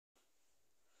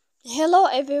Hello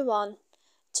everyone.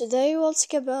 Today we'll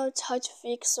talk about how to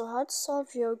fix or how to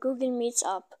solve your Google Meet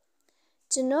app.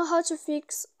 To know how to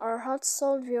fix or how to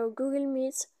solve your Google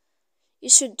Meet, you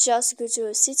should just go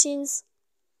to settings.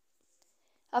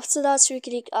 After that, we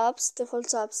click apps, default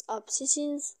apps, app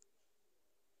settings.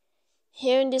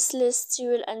 Here in this list, you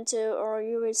will enter or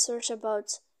you will search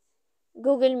about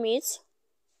Google Meet.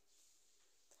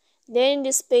 Then in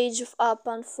this page of app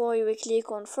info, you will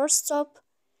click on first stop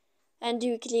and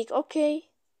you click OK.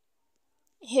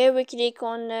 Here we click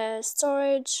on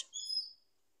storage.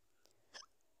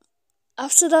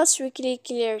 After that, we click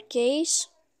clear cache,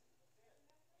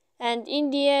 and in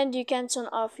the end you can turn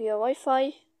off your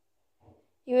Wi-Fi.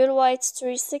 You will wait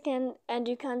 3 seconds and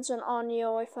you can turn on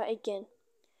your Wi-Fi again.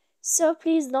 So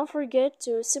please don't forget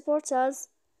to support us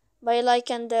by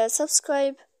like and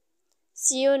subscribe.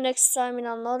 See you next time in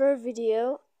another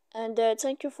video, and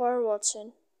thank you for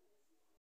watching.